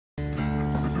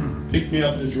Picked me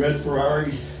up in his red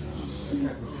Ferrari.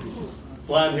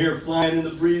 Blonde hair flying in the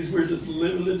breeze. We're just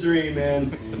living the dream,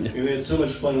 man. And we had so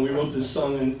much fun. We wrote this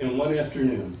song in one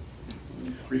afternoon.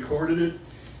 Recorded it.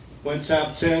 Went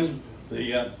top 10.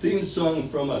 The theme song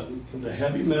from the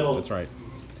heavy metal. That's right.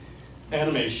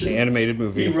 Animation. The animated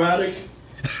movie. Erotic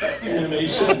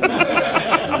animation.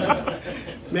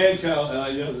 Man,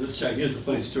 Kyle, you know, this chick, here's a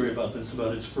funny story about this,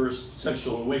 about its first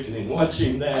sexual awakening,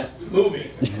 watching that movie.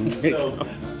 So,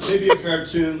 maybe a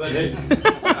cartoon, but hey,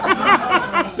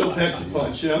 still packs a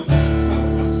punch, you know?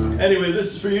 Anyway,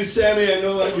 this is for you, Sammy. I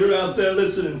know you're out there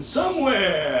listening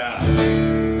somewhere.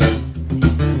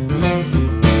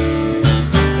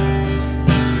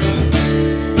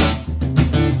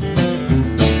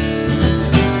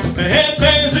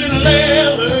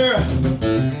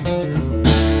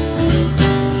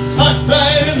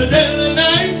 Right in the dead of the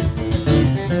night,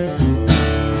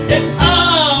 it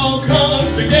all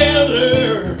comes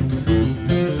together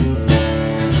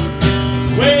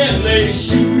when they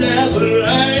shoot out the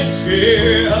lights,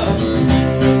 yeah.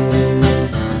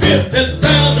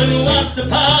 50,000 watts of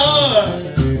power,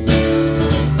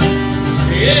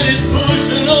 and it's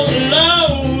pushing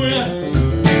overload.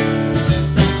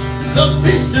 The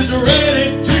beast is ready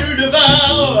to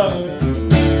devour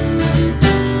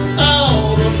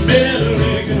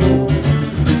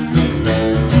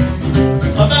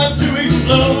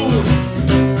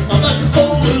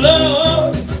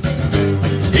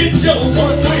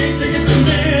one way to get to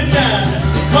midnight.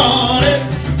 Call it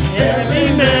heavy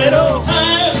metal.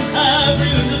 High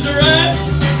feelings is right.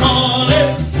 Call it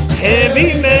heavy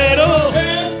metal.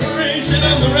 Desperation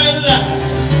on the red light.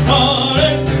 Call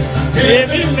it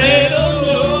heavy metal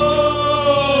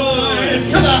noise.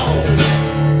 Come on.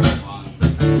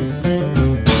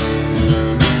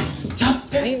 Top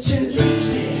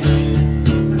evangelistic.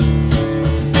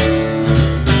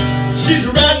 She's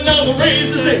riding on the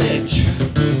razor's edge.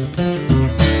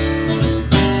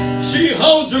 She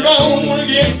holds her own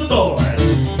against the boys.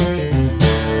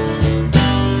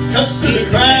 Cuts to the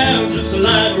crowd just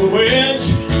like a wedge.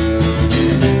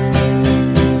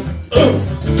 Oh,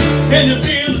 can you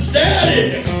feel the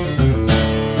static?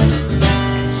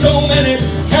 So many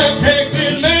contacts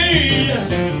been made.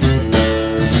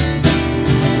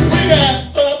 We got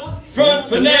up front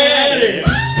fanatics.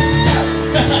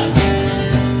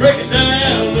 Breaking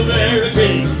down the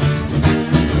barricades.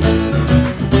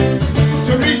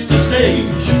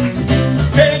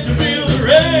 Can't you feel the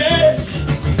rage?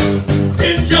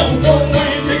 It's your one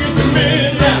way ticket to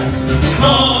midnight.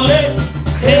 Call it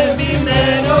heavy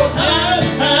metal. High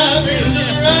feelings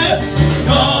is right.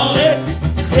 Call it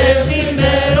heavy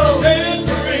metal.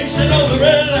 Desperation on the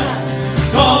red line.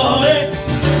 Call it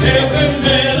heavy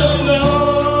metal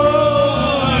noise.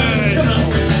 Come on.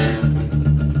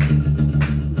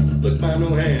 Look, my no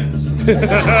hands.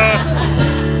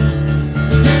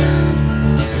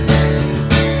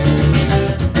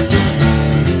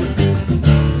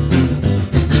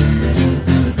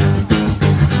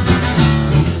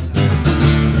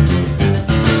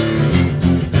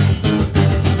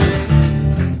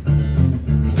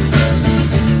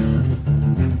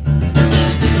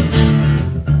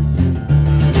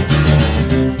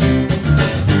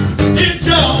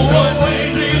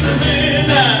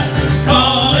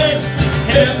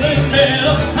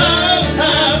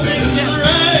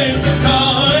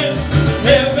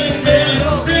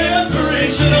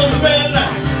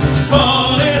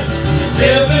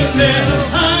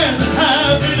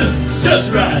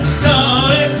 Just right, call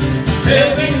it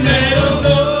heavy metal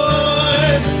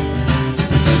noise.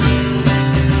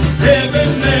 Heavy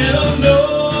metal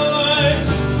noise.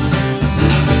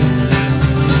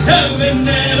 Heavy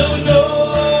metal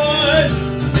noise.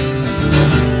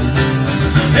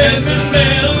 Heavy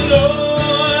metal noise.